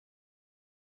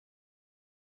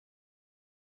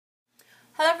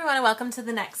Hello everyone and welcome to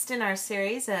the next in our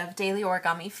series of daily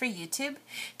origami for YouTube.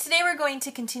 Today we're going to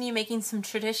continue making some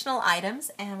traditional items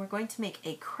and we're going to make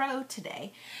a crow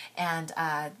today. And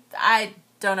I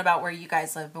don't know about where you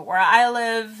guys live, but where I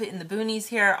live in the boonies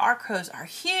here, our crows are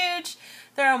huge.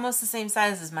 They're almost the same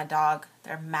size as my dog.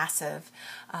 They're massive.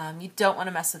 You don't want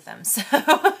to mess with them. So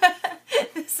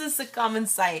this is a common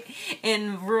sight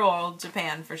in rural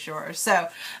Japan for sure. So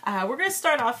we're going to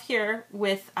start off here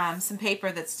with some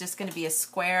paper that's just going to be a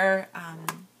square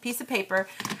piece of paper.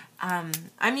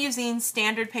 I'm using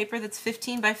standard paper that's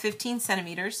 15 by 15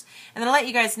 centimeters. And I'll let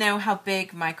you guys know how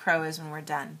big my crow is when we're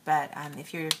done. But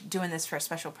if you're doing this for a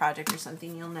special project or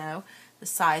something, you'll know the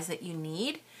size that you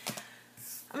need.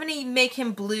 I'm going to make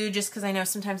him blue just because I know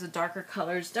sometimes the darker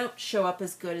colors don't show up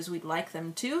as good as we'd like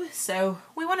them to. So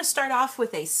we want to start off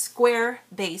with a square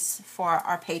base for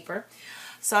our paper.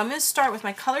 So I'm going to start with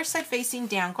my color side facing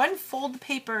down. Go ahead and fold the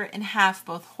paper in half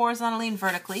both horizontally and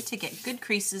vertically to get good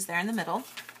creases there in the middle.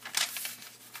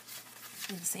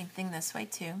 Do the same thing this way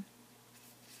too.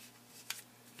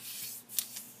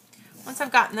 Once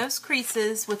I've gotten those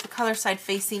creases with the color side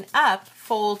facing up,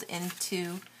 fold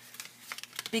into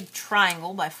big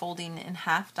triangle by folding in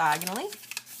half diagonally.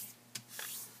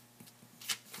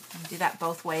 And do that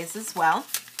both ways as well.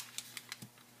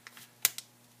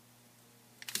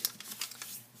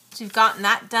 Once you've gotten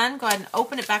that done, go ahead and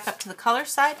open it back up to the color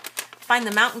side. Find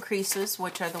the mountain creases,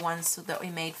 which are the ones that we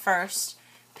made first.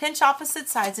 Pinch opposite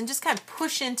sides and just kind of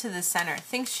push into the center.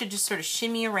 Things should just sort of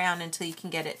shimmy around until you can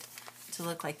get it to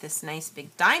look like this nice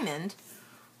big diamond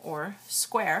or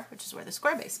square, which is where the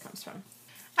square base comes from.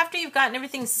 After you've gotten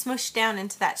everything smushed down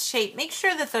into that shape, make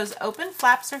sure that those open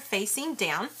flaps are facing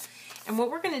down. And what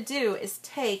we're going to do is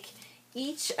take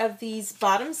each of these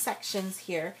bottom sections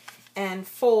here and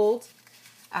fold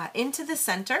into the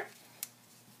center.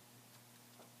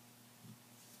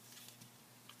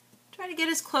 Try to get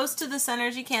as close to the center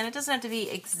as you can. It doesn't have to be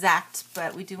exact,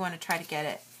 but we do want to try to get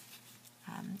it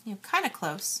kind of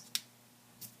close.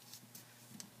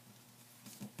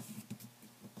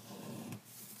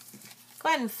 Go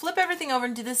ahead and flip everything over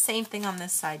and do the same thing on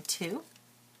this side too.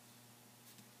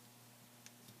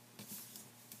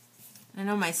 I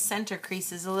know my center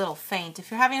crease is a little faint.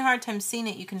 If you're having a hard time seeing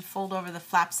it, you can fold over the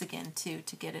flaps again too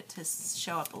to get it to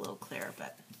show up a little clearer.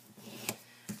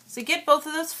 So get both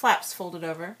of those flaps folded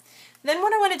over. Then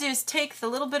what I want to do is take the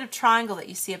little bit of triangle that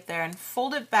you see up there and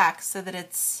fold it back so that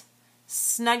it's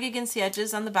snug against the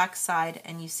edges on the back side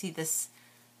and you see this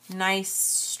nice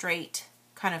straight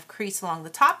kind of crease along the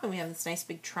top, and we have this nice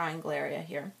big triangle area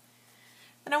here.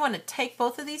 Then I want to take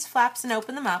both of these flaps and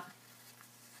open them up,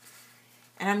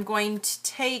 and I'm going to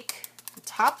take the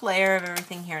top layer of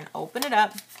everything here and open it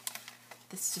up.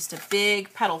 This is just a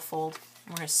big petal fold.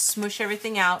 We're going to smush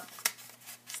everything out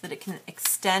so that it can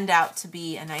extend out to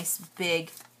be a nice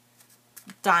big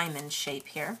diamond shape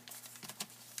here.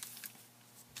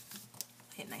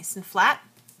 Get it nice and flat.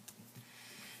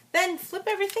 Then flip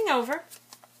everything over.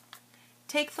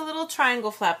 Take the little triangle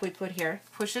flap we put here,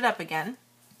 push it up again.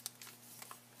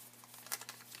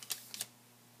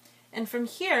 And from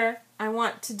here, I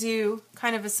want to do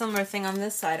kind of a similar thing on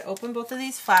this side. Open both of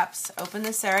these flaps, open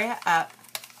this area up,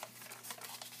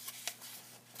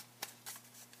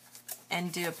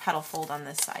 and do a petal fold on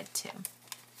this side too.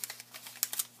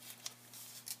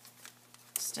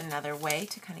 Just another way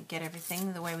to kind of get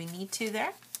everything the way we need to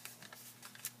there.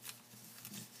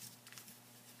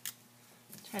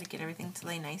 Try to get everything to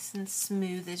lay nice and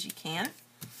smooth as you can.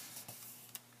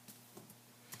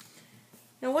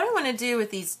 Now what I want to do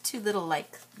with these two little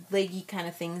like leggy kind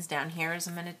of things down here is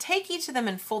I'm going to take each of them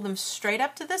and fold them straight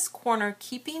up to this corner,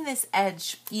 keeping this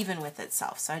edge even with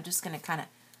itself. So I'm just going to kind of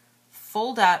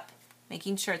fold up,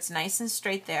 making sure it's nice and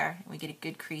straight there, and we get a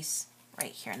good crease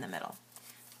right here in the middle.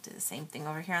 Do the same thing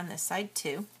over here on this side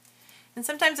too. And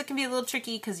sometimes it can be a little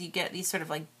tricky because you get these sort of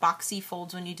like boxy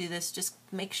folds when you do this. Just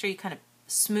make sure you kind of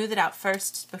smooth it out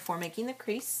first before making the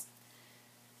crease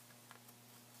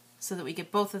so that we get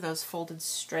both of those folded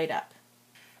straight up.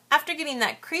 After getting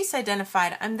that crease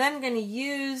identified, I'm then going to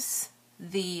use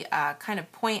the kind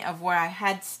of point of where I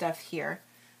had stuff here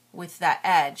with that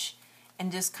edge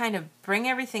and just kind of bring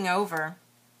everything over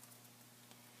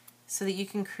so that you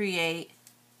can create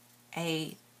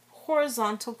a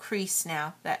horizontal crease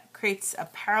now that creates a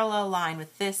parallel line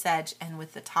with this edge and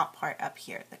with the top part up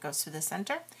here that goes through the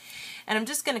center. And I'm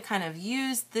just going to kind of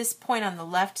use this point on the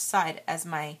left side as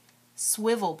my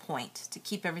swivel point to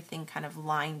keep everything kind of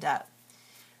lined up.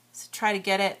 So try to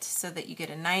get it so that you get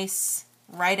a nice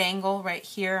right angle right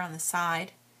here on the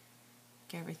side.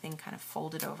 Get everything kind of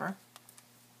folded over.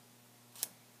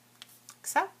 Like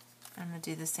so. I'm going to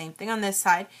do the same thing on this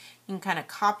side. You can kind of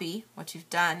copy what you've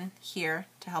done here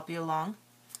to help you along.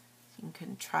 You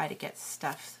can try to get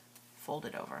stuff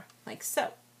folded over like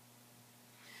so.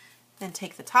 Then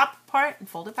take the top part and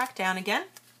fold it back down again.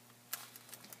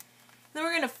 Then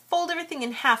we're going to fold everything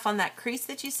in half on that crease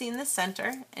that you see in the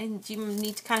center, and you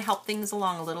need to kind of help things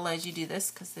along a little as you do this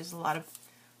because there's a lot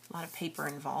of paper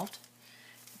involved.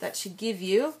 That should give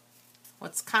you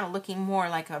what's kind of looking more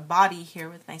like a body here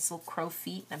with nice little crow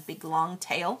feet and a big long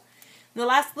tail. And the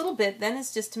last little bit then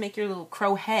is just to make your little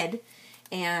crow head,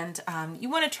 and you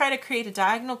want to try to create a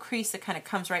diagonal crease that kind of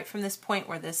comes right from this point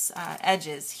where this edge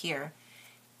is here.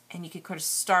 And you could kind of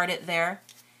start it there,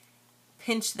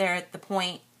 pinch there at the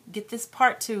point, get this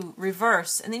part to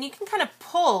reverse, and then you can kind of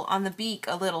pull on the beak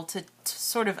a little to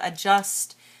sort of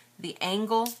adjust the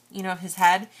angle, you know, of his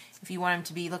head. If you want him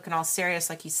to be looking all serious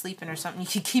like he's sleeping or something, you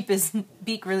can keep his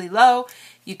beak really low.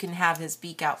 You can have his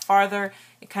beak out farther.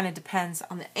 It kind of depends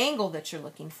on the angle that you're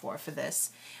looking for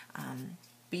this.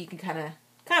 But you can kind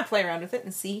of play around with it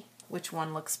and see which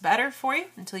one looks better for you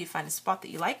until you find a spot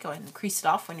that you like. Go ahead and crease it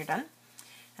off when you're done.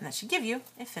 And that should give you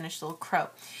a finished little crow.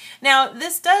 Now,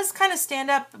 this does kind of stand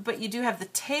up, but you do have the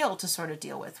tail to sort of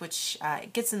deal with, which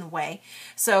gets in the way.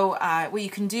 So what you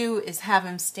can do is have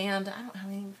him stand. I don't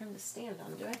have anything for him to stand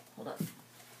on, do I? Hold on.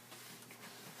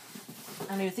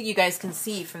 I don't even think you guys can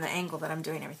see from the angle that I'm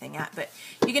doing everything at, but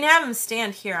you can have him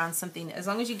stand here on something as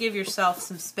long as you give yourself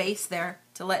some space there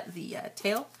to let the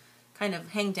tail kind of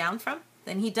hang down from.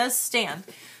 Then he does stand.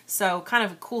 So kind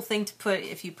of a cool thing to put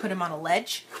if you put him on a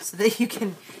ledge so that you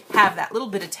can have that little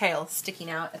bit of tail sticking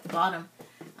out at the bottom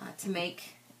to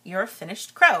make your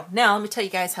finished crow. Now let me tell you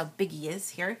guys how big he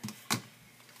is here.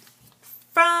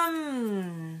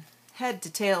 From head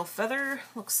to tail feather,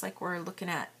 looks like we're looking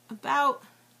at about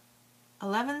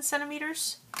 11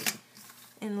 centimeters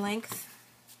in length.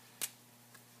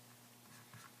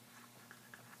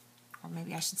 Or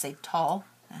maybe I should say tall.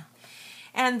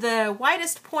 And the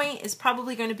widest point is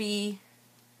probably going to be,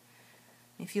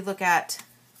 if you look at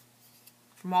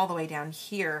from all the way down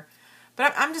here,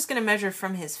 but I'm just going to measure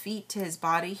from his feet to his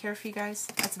body here for you guys.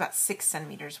 That's about 6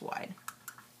 centimeters wide.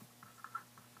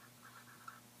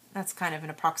 That's kind of an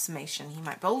approximation. He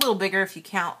might be a little bigger if you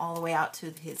count all the way out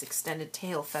to his extended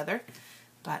tail feather,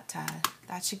 but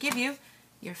that should give you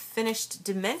your finished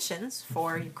dimensions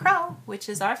for your crow, which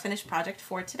is our finished project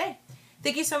for today.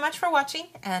 Thank you so much for watching,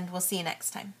 and we'll see you next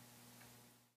time.